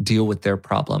deal with their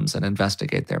problems and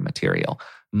investigate their material,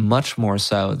 much more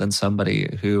so than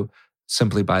somebody who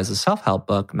simply buys a self-help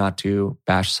book, not to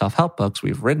bash self-help books.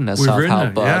 We've written a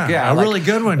self-help book. Yeah, a really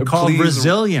good one called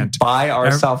Resilient. Buy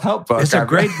our self-help book. It's a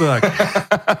great book.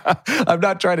 I'm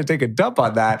not trying to take a dump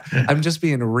on that. I'm just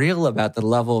being real about the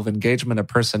level of engagement a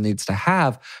person needs to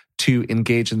have to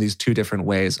engage in these two different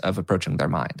ways of approaching their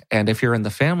mind. And if you're in the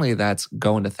family that's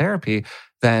going to therapy,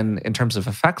 then in terms of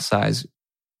effect size,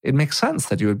 it makes sense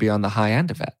that you would be on the high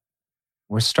end of it.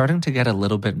 We're starting to get a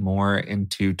little bit more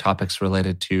into topics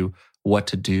related to what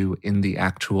to do in the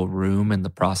actual room in the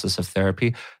process of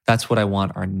therapy. That's what I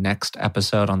want our next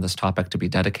episode on this topic to be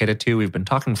dedicated to. We've been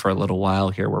talking for a little while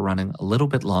here. We're running a little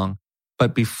bit long.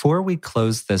 But before we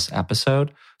close this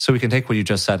episode, so we can take what you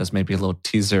just said as maybe a little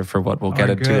teaser for what we'll get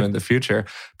into in the future.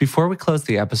 Before we close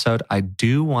the episode, I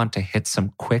do want to hit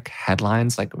some quick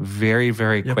headlines, like very,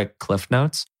 very quick cliff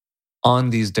notes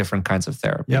on these different kinds of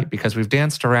therapy, because we've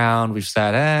danced around, we've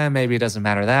said, maybe it doesn't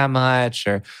matter that much,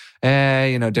 or,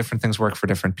 different things work for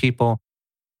different people.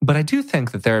 But I do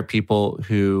think that there are people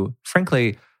who,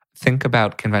 frankly, think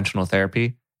about conventional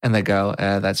therapy and they go,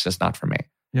 that's just not for me.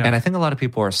 Yeah. And I think a lot of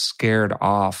people are scared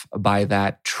off by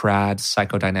that trad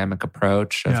psychodynamic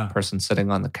approach of a person sitting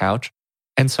on the couch.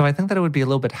 And so I think that it would be a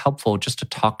little bit helpful just to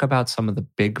talk about some of the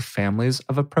big families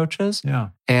of approaches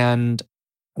and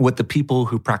what the people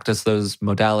who practice those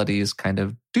modalities kind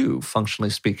of do, functionally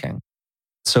speaking.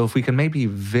 So if we can maybe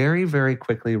very, very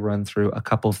quickly run through a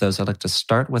couple of those, I'd like to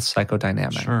start with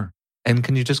psychodynamic. Sure. And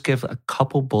can you just give a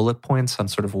couple bullet points on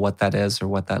sort of what that is or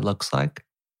what that looks like?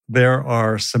 There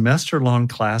are semester-long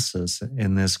classes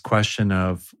in this question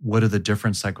of what are the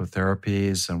different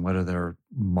psychotherapies and what are their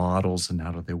models and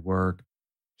how do they work.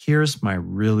 Here's my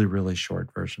really, really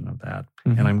short version of that.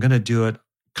 Mm-hmm. And I'm going to do it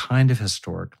kind of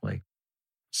historically.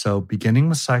 So beginning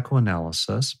with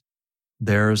psychoanalysis,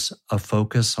 there's a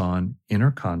focus on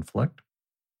inner conflict,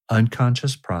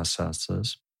 unconscious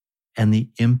processes, and the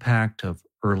impact of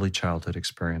early childhood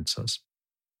experiences,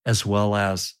 as well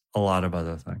as a lot of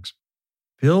other things.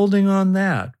 Building on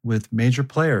that with major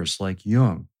players like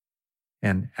Jung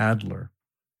and Adler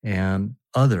and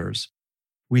others,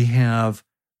 we have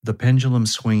the pendulum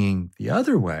swinging the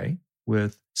other way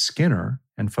with Skinner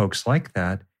and folks like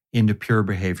that into pure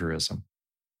behaviorism.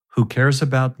 Who cares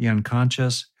about the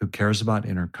unconscious? Who cares about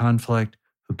inner conflict?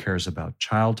 Who cares about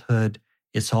childhood?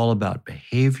 It's all about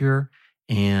behavior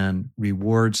and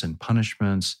rewards and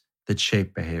punishments that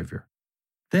shape behavior.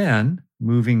 Then,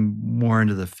 moving more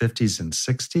into the 50s and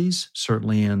 60s,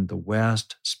 certainly in the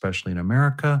West, especially in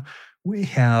America, we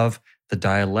have the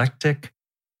dialectic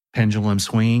pendulum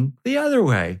swinging the other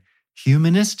way,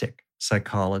 humanistic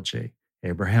psychology,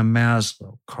 Abraham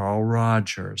Maslow, Carl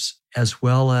Rogers, as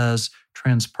well as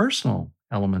transpersonal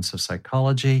elements of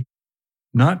psychology,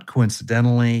 not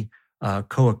coincidentally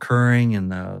co-occurring in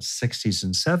the 60s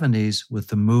and 70s with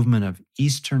the movement of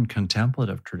Eastern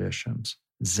contemplative traditions,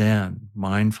 Zen,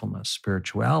 mindfulness,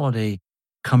 spirituality,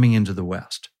 coming into the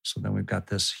West. So then we've got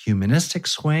this humanistic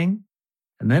swing,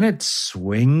 and then it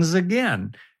swings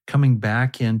again, coming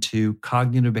back into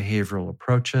cognitive behavioral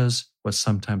approaches, what's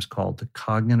sometimes called the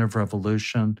cognitive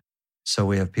revolution. So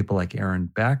we have people like Aaron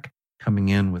Beck coming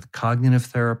in with cognitive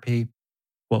therapy.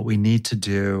 What we need to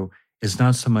do is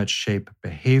not so much shape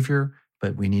behavior,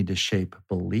 but we need to shape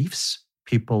beliefs.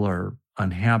 People are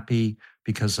unhappy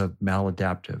because of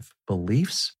maladaptive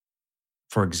beliefs.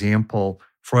 For example,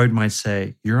 Freud might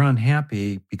say, you're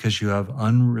unhappy because you have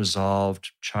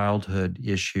unresolved childhood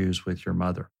issues with your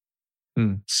mother.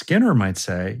 Skinner might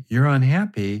say, you're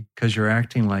unhappy because you're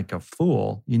acting like a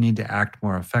fool. You need to act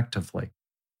more effectively.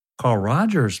 Carl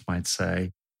Rogers might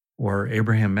say, or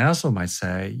Abraham Maslow might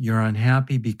say, you're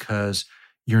unhappy because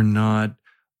you're not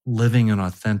living an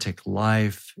authentic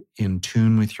life in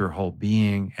tune with your whole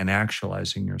being and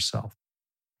actualizing yourself.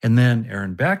 And then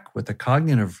Aaron Beck, with the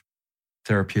cognitive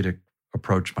therapeutic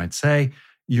approach, might say,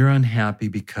 you're unhappy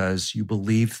because you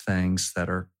believe things that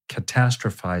are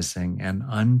catastrophizing and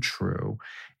untrue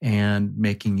and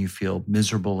making you feel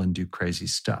miserable and do crazy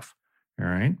stuff. All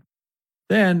right.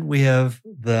 Then we have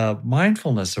the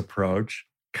mindfulness approach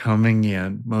coming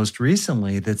in most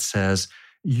recently that says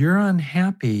you're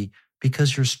unhappy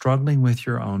because you're struggling with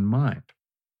your own mind.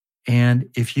 And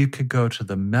if you could go to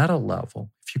the meta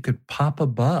level, if you could pop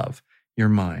above your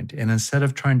mind, and instead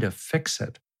of trying to fix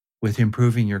it with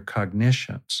improving your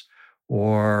cognitions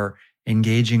or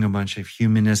engaging a bunch of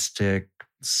humanistic,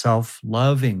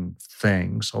 self-loving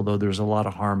things, although there's a lot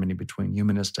of harmony between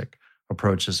humanistic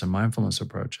approaches and mindfulness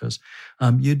approaches,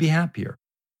 you'd be happier.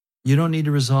 You don't need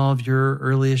to resolve your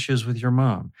early issues with your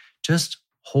mom. Just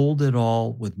hold it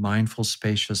all with mindful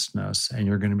spaciousness and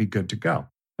you're going to be good to go.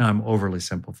 Now, I'm overly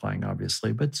simplifying,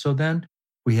 obviously, but so then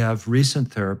We have recent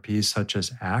therapies such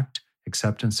as ACT,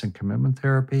 acceptance and commitment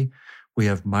therapy. We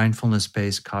have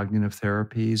mindfulness-based cognitive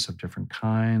therapies of different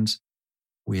kinds.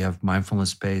 We have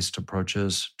mindfulness-based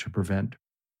approaches to prevent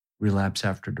relapse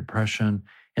after depression.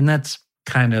 And that's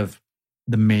kind of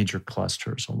the major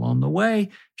clusters along the way.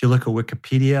 If you look at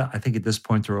Wikipedia, I think at this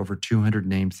point there are over 200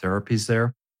 named therapies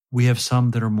there. We have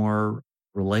some that are more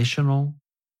relational.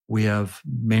 We have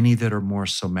many that are more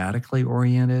somatically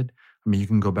oriented. I mean, you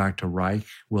can go back to Reich,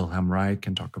 Wilhelm Reich,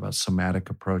 and talk about somatic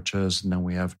approaches. And then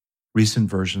we have recent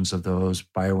versions of those,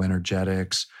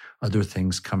 bioenergetics, other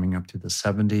things coming up through the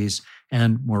 70s,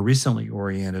 and more recently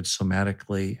oriented,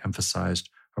 somatically emphasized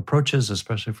approaches,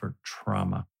 especially for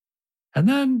trauma. And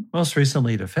then most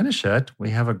recently, to finish it,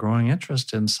 we have a growing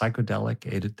interest in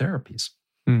psychedelic-aided therapies.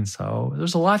 So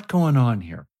there's a lot going on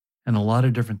here and a lot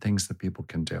of different things that people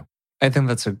can do. I think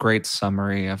that's a great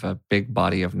summary of a big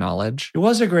body of knowledge. It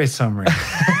was a great summary.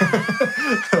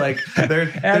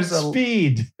 There's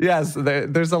speed. Yes,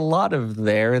 there's a lot of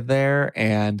there.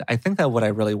 And I think that what I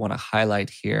really want to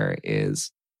highlight here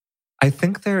is I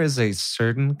think there is a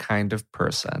certain kind of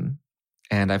person,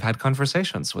 and I've had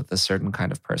conversations with this certain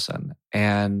kind of person.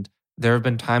 And there have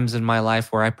been times in my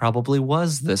life where I probably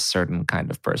was this certain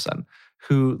kind of person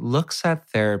who looks at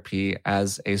therapy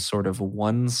as a sort of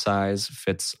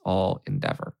one-size-fits-all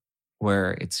endeavor,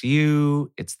 where it's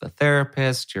you, it's the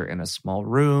therapist, you're in a small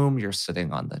room, you're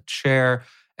sitting on the chair,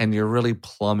 and you're really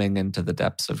plumbing into the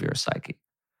depths of your psyche.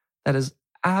 That is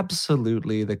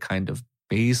absolutely the kind of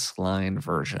baseline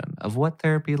version of what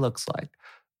therapy looks like.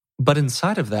 But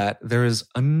inside of that, there is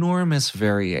enormous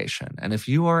variation. And if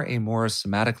you are a more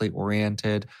somatically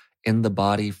oriented, in the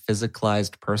body,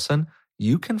 physicalized person,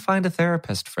 you can find a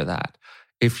therapist for that.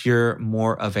 If you're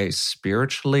more of a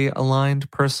spiritually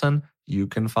aligned person, you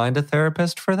can find a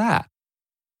therapist for that.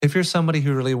 If you're somebody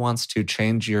who really wants to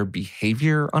change your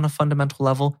behavior on a fundamental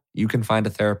level, you can find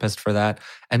a therapist for that.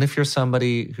 And if you're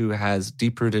somebody who has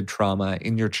deep-rooted trauma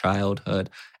in your childhood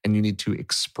and you need to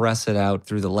express it out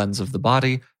through the lens of the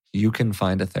body, you can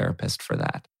find a therapist for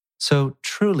that. So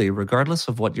truly, regardless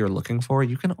of what you're looking for,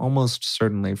 you can almost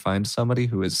certainly find somebody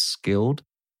who is skilled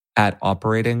at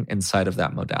operating inside of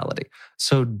that modality.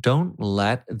 So don't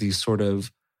let the sort of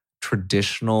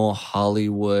traditional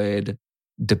Hollywood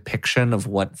depiction of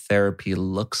what therapy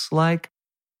looks like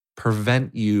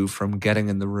prevent you from getting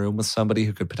in the room with somebody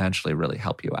who could potentially really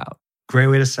help you out. Great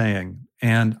way of saying.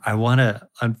 And I want to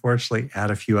unfortunately add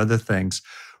a few other things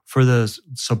for this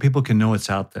so people can know it's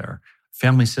out there.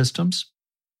 Family systems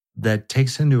that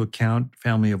takes into account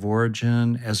family of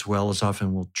origin as well as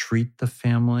often will treat the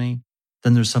family.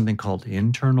 Then there's something called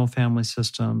internal family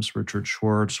systems, Richard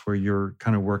Schwartz, where you're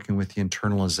kind of working with the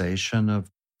internalization of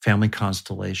family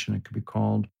constellation, it could be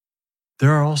called.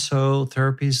 There are also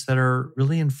therapies that are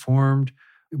really informed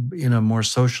in a more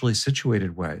socially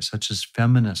situated way, such as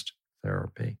feminist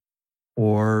therapy,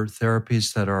 or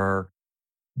therapies that are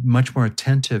much more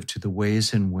attentive to the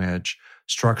ways in which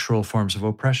structural forms of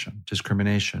oppression,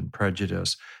 discrimination,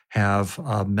 prejudice have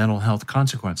mental health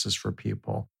consequences for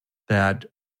people that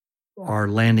are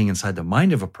landing inside the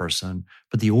mind of a person,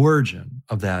 but the origin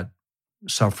of that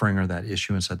suffering or that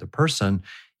issue inside the person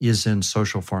is in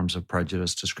social forms of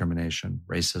prejudice, discrimination,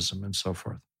 racism, and so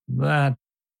forth. That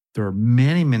there are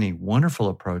many, many wonderful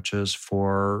approaches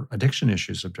for addiction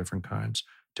issues of different kinds.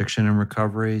 Addiction and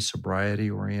recovery,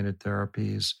 sobriety-oriented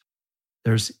therapies.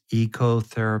 There's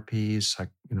eco-therapies, like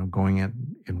going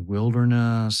in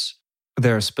wilderness.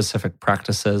 There are specific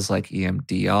practices like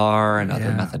EMDR and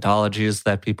other methodologies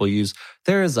that people use.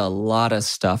 There is a lot of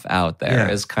stuff out there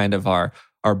as kind of our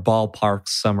ballpark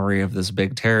summary of this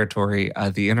big territory.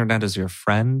 The internet is your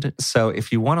friend. So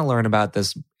if you want to learn about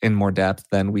this in more depth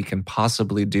than we can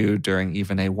possibly do during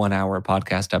even a 1-hour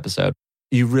podcast episode,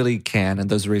 you really can. And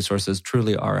those resources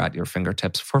truly are at your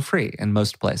fingertips for free in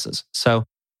most places. So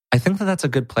I think that that's a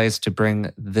good place to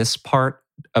bring this part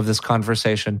of this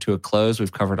conversation to a close.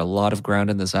 We've covered a lot of ground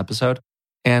in this episode.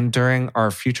 And during our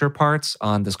future parts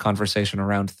on this conversation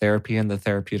around therapy and the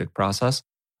therapeutic process,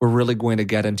 we're really going to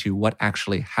get into what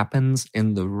actually happens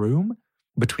in the room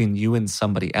between you and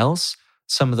somebody else,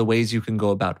 some of the ways you can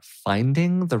go about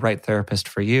finding the right therapist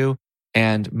for you,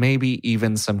 and maybe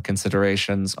even some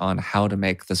considerations on how to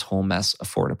make this whole mess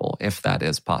affordable, if that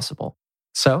is possible.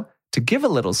 So, to give a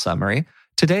little summary,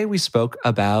 today we spoke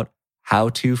about how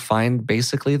to find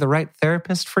basically the right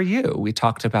therapist for you. We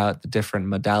talked about the different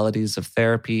modalities of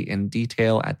therapy in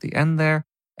detail at the end there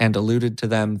and alluded to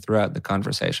them throughout the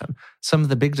conversation. Some of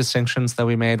the big distinctions that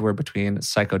we made were between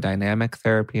psychodynamic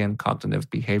therapy and cognitive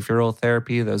behavioral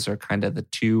therapy. Those are kind of the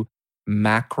two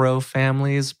macro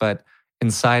families, but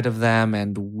inside of them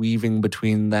and weaving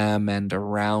between them and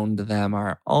around them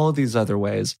are all these other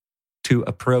ways to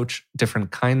approach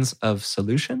different kinds of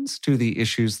solutions to the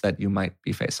issues that you might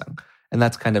be facing. And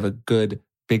that's kind of a good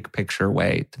big picture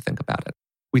way to think about it.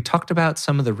 We talked about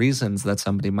some of the reasons that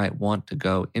somebody might want to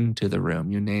go into the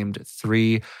room. You named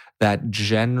 3 that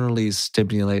generally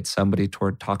stimulate somebody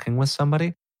toward talking with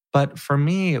somebody. But for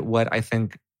me, what I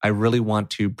think I really want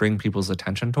to bring people's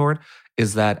attention toward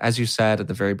is that, as you said at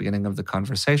the very beginning of the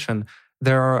conversation,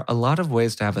 there are a lot of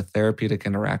ways to have a therapeutic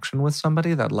interaction with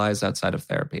somebody that lies outside of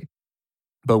therapy.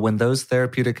 But when those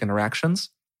therapeutic interactions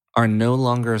are no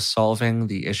longer solving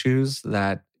the issues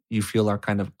that you feel are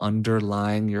kind of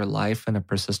underlying your life in a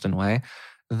persistent way,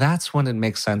 that's when it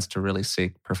makes sense to really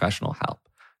seek professional help.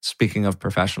 Speaking of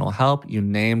professional help, you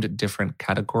named different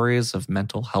categories of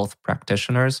mental health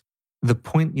practitioners. The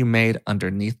point you made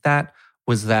underneath that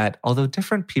was that although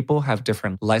different people have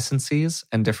different licenses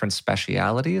and different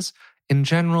specialities, in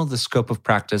general, the scope of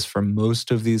practice for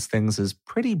most of these things is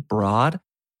pretty broad.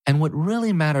 And what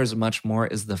really matters much more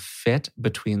is the fit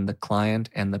between the client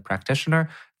and the practitioner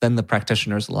than the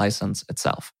practitioner's license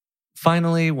itself.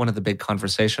 Finally, one of the big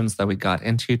conversations that we got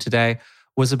into today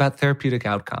was about therapeutic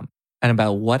outcome and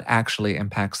about what actually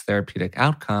impacts therapeutic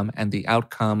outcome and the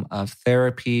outcome of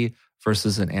therapy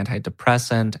versus an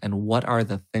antidepressant, and what are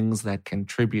the things that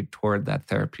contribute toward that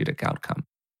therapeutic outcome.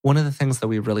 One of the things that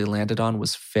we really landed on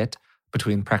was fit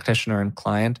between practitioner and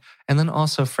client, and then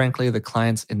also, frankly, the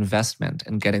client's investment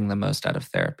in getting the most out of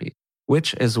therapy,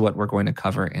 which is what we're going to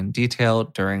cover in detail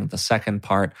during the second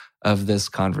part of this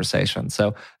conversation.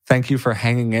 So thank you for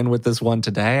hanging in with this one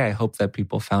today. I hope that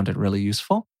people found it really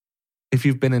useful. If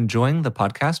you've been enjoying the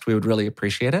podcast, we would really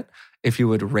appreciate it if you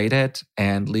would rate it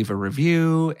and leave a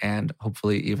review, and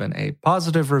hopefully even a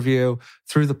positive review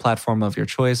through the platform of your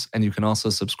choice. And you can also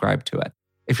subscribe to it.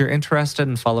 If you're interested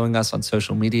in following us on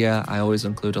social media, I always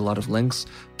include a lot of links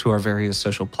to our various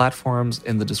social platforms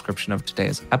in the description of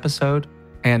today's episode.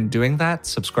 And doing that,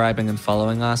 subscribing and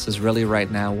following us, is really right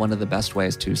now one of the best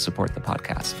ways to support the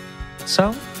podcast.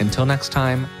 So until next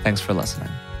time, thanks for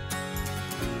listening.